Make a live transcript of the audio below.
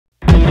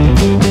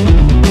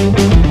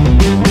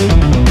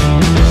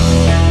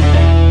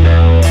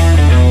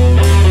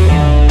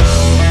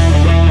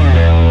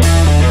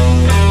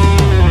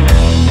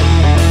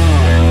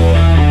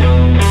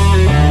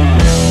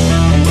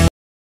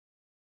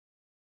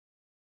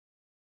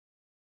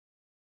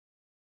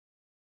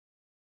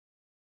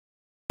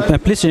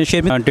Please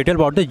share me detail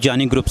about the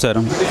Jani group, sir.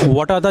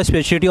 What are the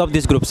specialty of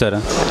this group,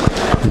 sir?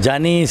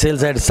 Jani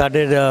Sales had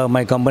started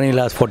my company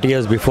last 40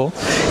 years before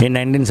in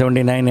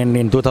 1979, and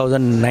in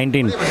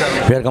 2019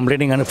 we are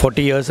completing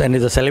 40 years, and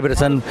it's a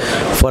celebration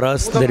for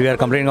us that we are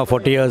completing our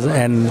 40 years.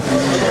 And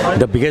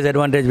the biggest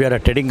advantage, we are a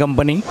trading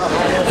company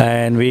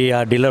and we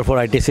are dealer for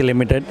ITC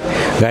Limited,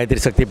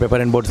 Gayatri Shakti Paper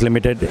and Boards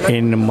Limited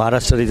in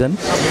Maharashtra region.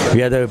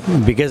 We are the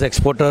biggest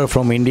exporter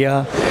from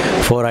India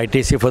for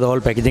ITC for the whole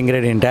packaging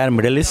grade in entire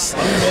Middle East.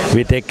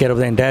 We take care of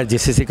the entire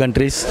GCC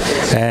countries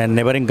and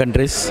neighboring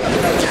countries.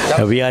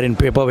 We are in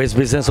paper waste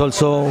business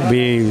also.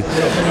 We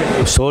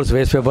source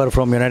waste paper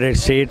from United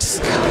States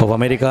of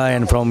America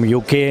and from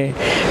UK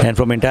and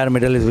from entire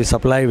Middle East. We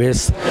supply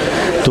waste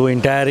to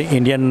entire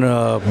Indian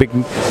big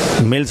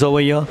mills over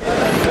here,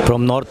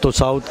 from north to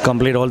south,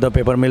 complete all the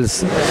paper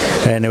mills,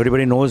 and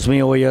everybody knows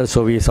me over here,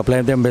 so we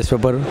supply them waste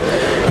paper.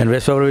 And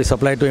waste paper we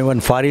supply to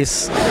even Far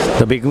East,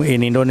 the big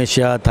in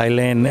Indonesia,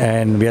 Thailand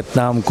and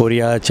Vietnam,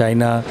 Korea,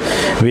 China.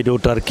 We do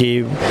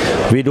Turkey.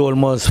 We do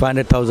almost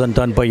 500,000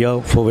 ton per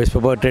year for waste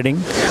paper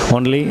trading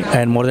only,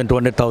 and more than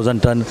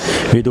 200,000 ton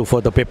we do for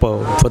the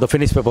paper, for the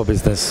finished paper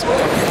business.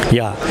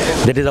 Yeah,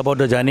 that is about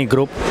the Jani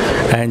Group.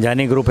 And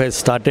Jani Group has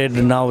started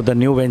now the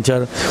new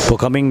venture for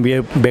coming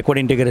backward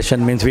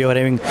integration, means we are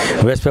having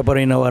waste paper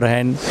in our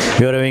hand,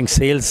 we are having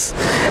sales.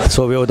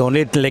 So we were the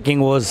only lacking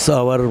was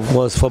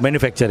for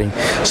manufacturing.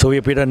 So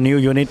we put a new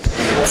unit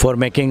for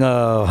making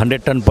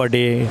 100 ton per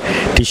day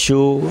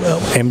tissue,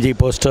 MG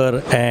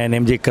poster and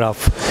MG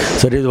craft.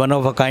 So it is one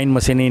of a kind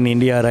machine in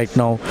India right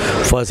now,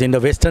 first in the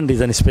western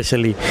region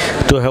especially,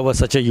 to have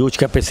such a huge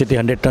capacity,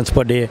 100 tons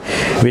per day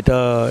with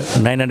a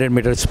 900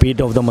 meter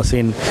speed of the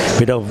machine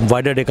with a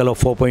wider decal of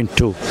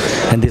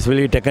 4.2. And this will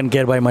be taken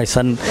care by my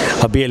son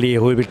Abhi Ali,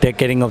 who will be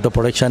taking care of the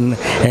production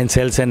and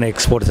sales and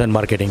exports and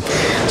marketing.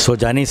 So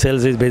Jani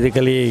Sales is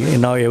basically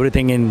now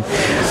everything in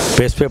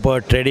waste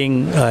paper,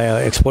 trading,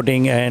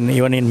 exporting and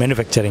even in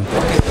manufacturing.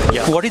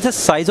 Yeah. What is the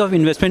size of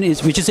investment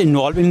which is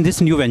involved in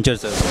this new venture,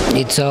 sir?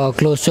 It's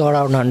close to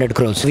around 100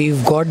 crores.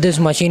 We've got this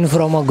machine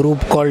from a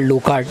group called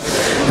Lucard,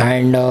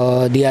 and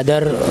the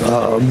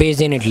other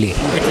based in Italy.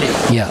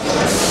 Yeah.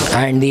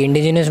 And the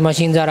indigenous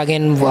machines are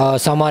again,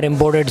 some are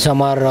imported,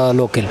 some are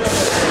local.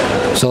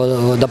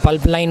 So the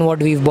pulp line what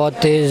we've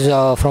bought is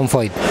from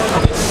Foyt.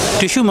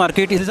 Tissue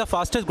market is the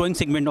fastest growing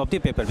segment of the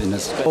paper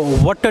business.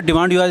 What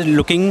demand you are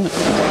looking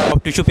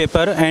of tissue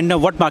paper,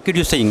 and what market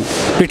you seeing?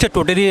 It's a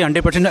totally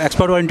 100%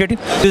 export oriented.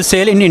 Will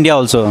sell in India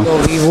also.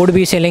 So we would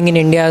be selling in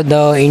India.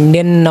 The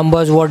Indian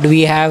numbers what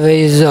we have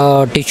is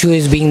tissue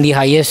is being the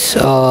highest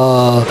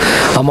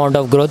amount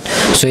of growth.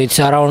 So it's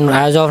around,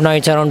 as of now,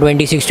 it's around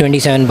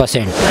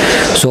 26-27%.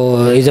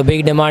 So it's a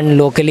big demand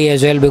locally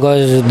as well,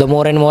 because the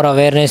more and more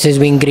awareness is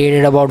being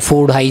created about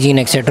food, hygiene,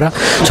 etc.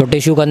 So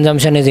tissue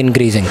consumption is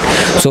increasing.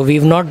 So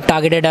we've not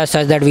targeted as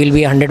such that we'll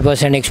be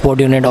 100% export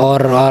unit or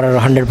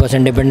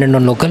 100% dependent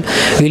on local.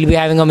 We'll be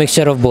having a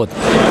mixture of both.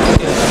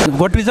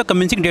 What is the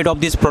commencing date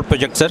of this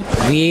project, sir?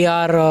 We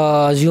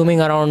are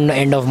assuming around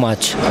end of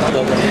March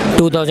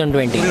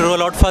 2020. We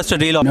roll out first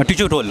reel of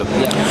tissue roll.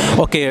 Yeah.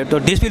 Okay, so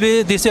this will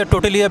be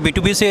totally a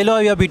B2B sale or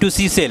a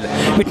B2C sale.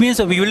 It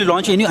means we will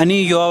launch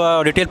any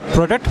your retail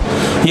product.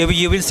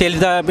 You will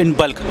sell in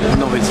bulk.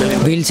 No,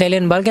 we'll sell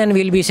in bulk, and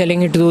we'll be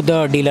selling it to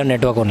the dealer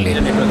network only.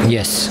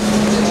 Yes.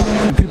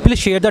 Please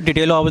share the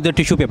detail of the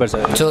tissue paper,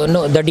 sir. So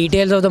no, the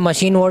details of the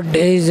machine, what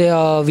is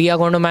we are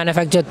going to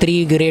manufacture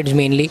 3 grades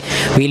mainly.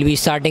 We'll be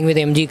starting with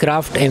MG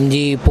craft,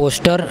 MG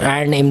poster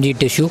and MG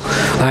tissue,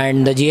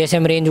 and the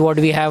GSM range what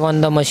we have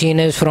on the machine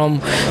is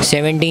from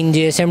 17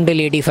 GSM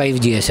till 85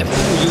 GSM.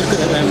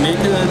 You make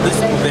this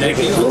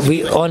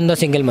variety on the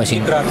single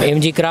machine.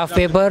 MG craft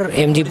paper,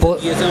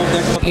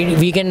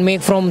 we can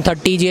make from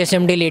 30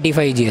 GSM till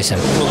 85 GSM.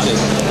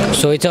 Okay.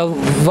 So it's a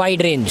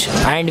wide range,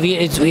 and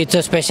it's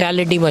a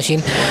specialty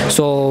machine.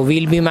 So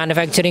we'll be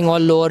manufacturing all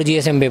lower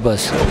GSM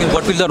papers. Okay.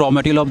 What will the raw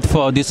material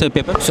for this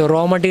paper? So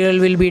raw material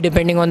will be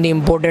depending on the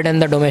imported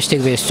and the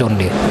domestic waste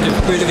only.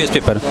 Waste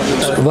paper.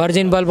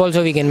 Virgin pulp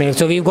also we can make.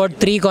 So we've got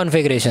 3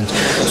 configurations.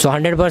 So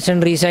 100%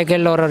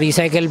 recycled, or a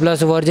recycled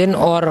plus virgin,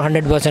 or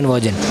 100%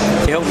 virgin.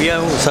 We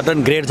have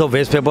certain grades of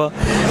waste paper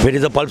where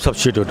is a pulp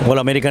substitute. All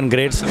American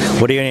grades,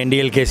 what even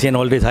NDL, KC and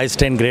all these high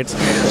strength grades.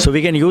 So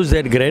we can use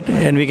that grade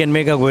and we can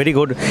make a very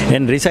good,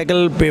 and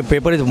recycled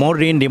paper is more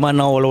in demand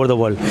now all over the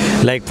world.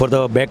 Like for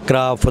the back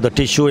craft, for the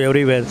tissue,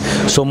 everywhere.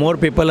 So more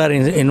people are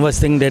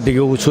investing that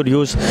you should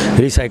use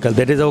recycle.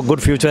 That is a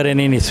good future, and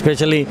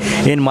especially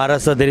in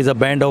Maharashtra there is a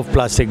ban of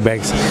plastic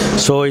bags.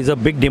 So it's a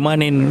big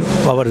demand in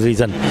our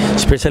region,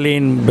 especially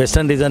in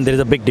western region there is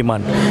a big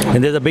demand,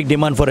 and there is a big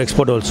demand for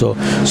export also.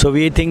 So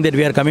we think that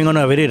we are coming on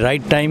a very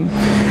right time,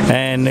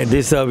 and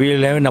this we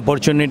will have an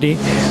opportunity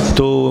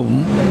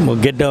to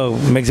get the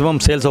maximum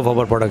sales of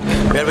our product.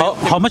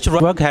 How much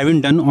work have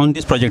you done on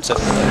this project, sir?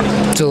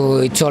 So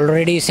it's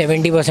already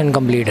 70%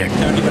 completed.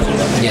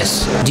 70%.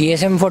 Yes.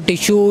 GSM for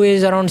tissue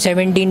is around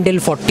 17 till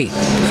 40.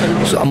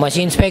 So a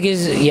machine spec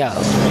is, yeah.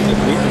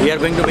 We are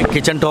going to make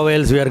kitchen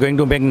towels, we are going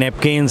to make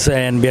napkins,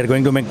 and we are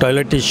going to make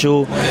toilet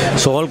tissue.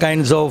 So all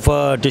kinds of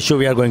tissue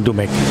we are going to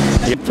make.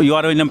 You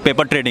are in a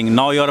paper trading.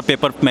 Now you are a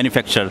paper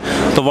manufacturer.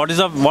 So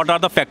what are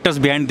the factors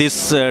behind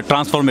this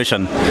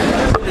transformation?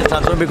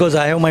 Because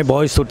I have my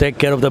boys to take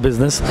care of the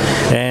business,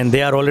 and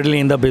they are already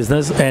in the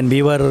business, and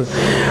we were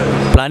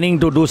planning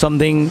to do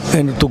something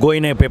and to go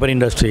in a paper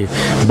industry,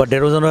 but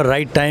there was not a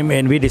right time,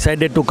 and we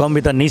decided to come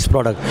with a niche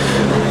product,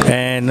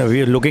 and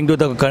we are looking to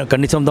the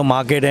condition of the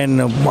market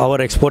and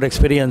our export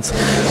experience.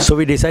 So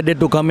we decided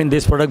to come in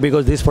this product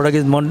because this product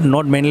is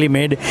not mainly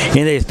made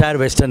in the entire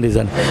western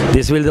region.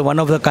 This will be one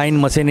of the kind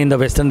machine in the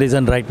western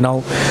region right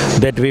now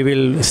that we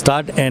will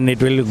start, and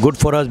it will be good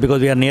for us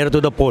because we are near to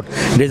the port.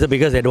 This is the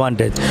biggest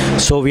advantage.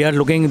 So we are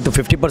looking to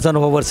 50%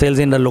 of our sales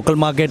in the local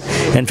market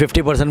and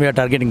 50% we are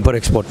targeting for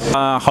export.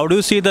 How do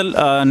you see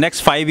the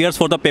next 5 years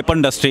for the paper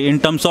industry in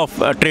terms of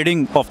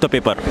trading of the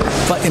paper?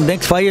 In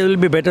next 5 years will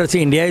be better.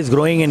 See, India is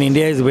growing and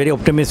India is very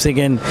optimistic,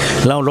 and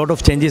now a lot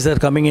of changes are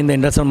coming in the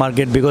industrial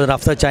market because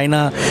after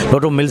China, a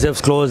lot of mills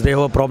have closed. They have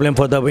a problem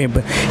for the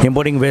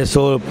importing waste.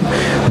 So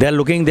they are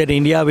looking that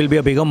India will be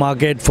a bigger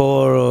market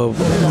for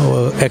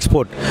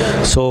export.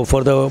 So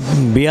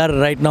we are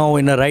right now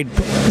in the right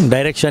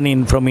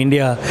direction from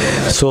India.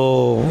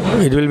 So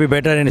it will be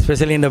better, and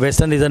especially in the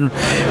western region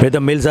where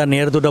the mills are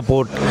near to the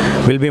port,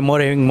 will be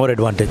having more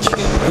advantage.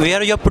 Where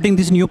are you putting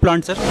this new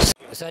plant, sir?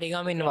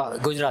 Sarigam in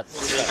Gujarat.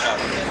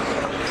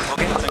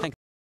 Okay, thank you.